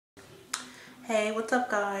Hey, what's up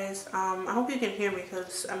guys? I hope you can hear me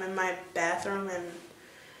because I'm in my bathroom and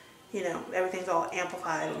everything's all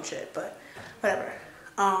amplified and shit, but whatever.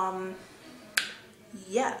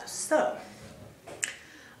 Yeah, so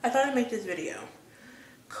I thought I'd make this video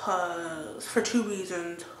for two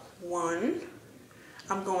reasons. One,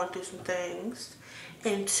 I'm going through some things,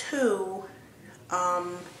 and two, I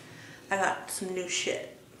got some new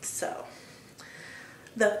shit. So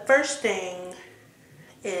the first thing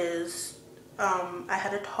is I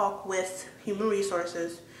had a talk with human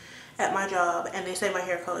resources at my job, and they say my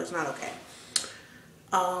hair color is not okay.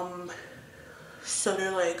 So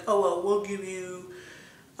they're like, oh well, we'll give you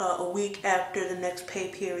a week after the next pay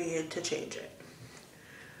period to change it.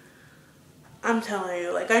 I'm telling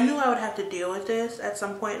you, like, I knew I would have to deal with this at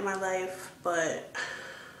some point in my life, but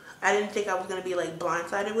I didn't think I was gonna be like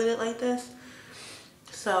blindsided with it like this.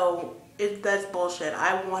 So that's bullshit.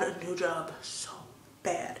 I want a new job so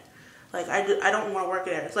bad. Like, I don't want to work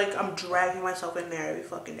there. It's like I'm dragging myself in there every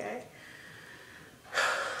fucking day.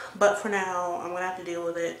 But for now, I'm going to have to deal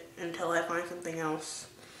with it until I find something else.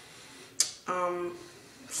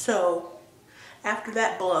 So, after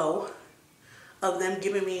that blow of them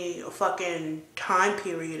giving me a fucking time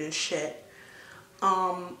period and shit,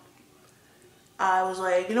 I was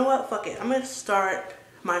like, you know what? Fuck it. I'm going to start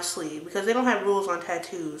my sleeve because they don't have rules on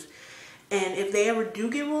tattoos. And if they ever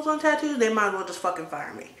do get rules on tattoos, they might as well just fucking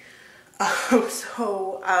fire me.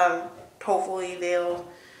 Hopefully they'll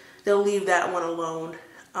leave that one alone.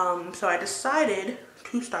 So I decided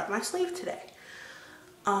to start my sleeve today.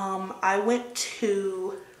 I went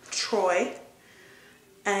to Troy,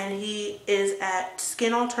 and he is at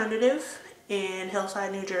Skin Alternative in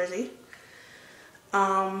Hillside, New Jersey.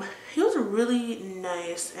 He was really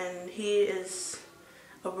nice, and he is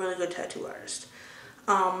a really good tattoo artist.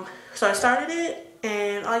 So I started it,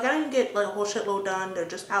 and like, I didn't get like a whole shitload done. They're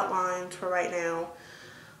just outlines for right now.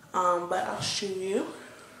 But I'll show you.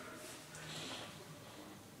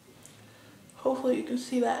 Hopefully you can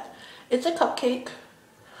see that. It's a cupcake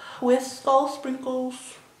with skull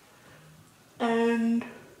sprinkles and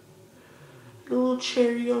a little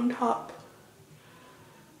cherry on top.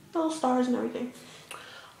 Little stars and everything.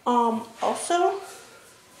 Also,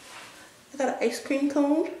 I got an ice cream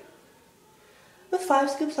cone with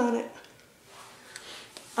 5 scoops on it.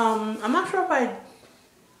 I'm not sure if I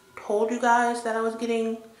told you guys that I was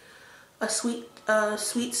getting a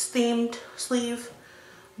sweets themed sleeve,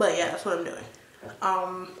 but yeah, that's what I'm doing.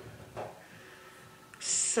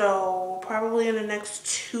 So probably in the next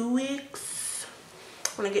 2 weeks,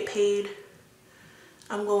 when I get paid,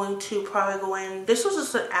 I'm going to probably go in. This was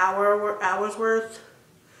just an hour's worth,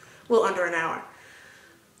 a little under an hour.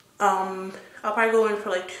 I'll probably go in for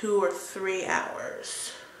like 2 or 3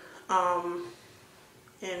 hours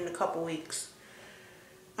in a couple weeks.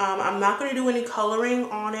 I'm not going to do any coloring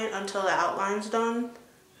on it until the outline's done.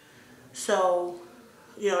 So,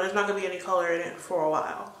 there's not going to be any color in it for a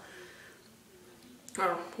while.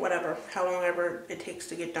 Or whatever, how long ever it takes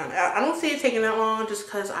to get done. I don't see it taking that long just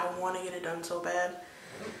because I want to get it done so bad.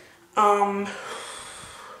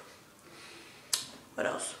 What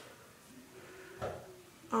else?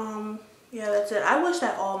 Yeah, that's it. I wish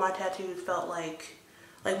that all my tattoos felt like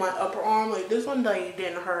my upper arm, like this one like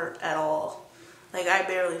didn't hurt at all. Like, I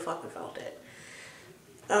barely fucking felt it.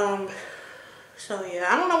 So yeah,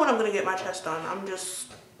 I don't know when I'm gonna get my chest done. I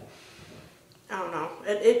don't know.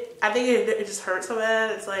 I think it just hurts so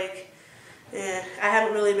bad. It's like, I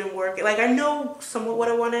haven't really been working. Like, I know somewhat what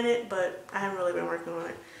I want in it, but I haven't really been working on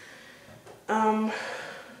it.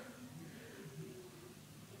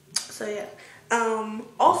 So yeah.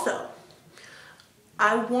 Also,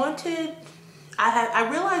 I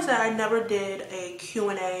realized that I never did a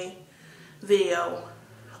Q&A video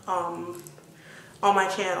on my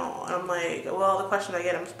channel. And I'm like, well, the question I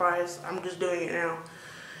get, I'm surprised I'm just doing it now.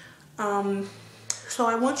 So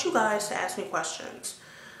I want you guys to ask me questions.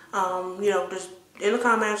 Just in the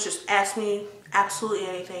comments, just ask me absolutely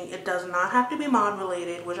anything. It does not have to be mod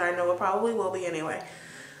related, which I know it probably will be anyway.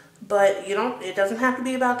 But it doesn't have to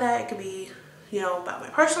be about that. It could be, about my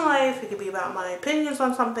personal life. It could be about my opinions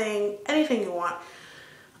on something, anything you want.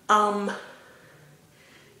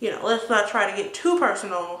 Let's not try to get too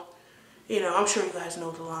personal. I'm sure you guys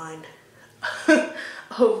know the line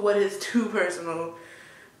of what is too personal.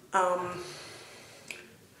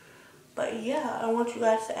 But yeah, I want you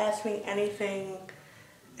guys to ask me anything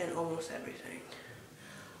and almost everything.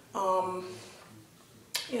 I'm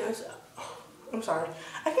sorry.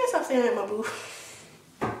 I can't stop saying that, my boo.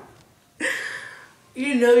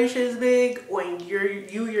 Your shit is big when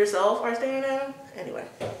you yourself are staring at them. Anyway.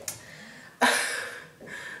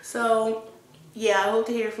 So, yeah, I hope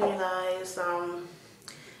to hear from you guys.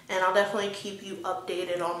 And I'll definitely keep you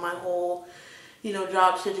updated on my whole,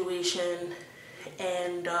 job situation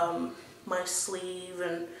and my sleeve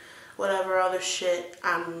and whatever other shit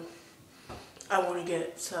I want to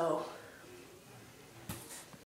get. So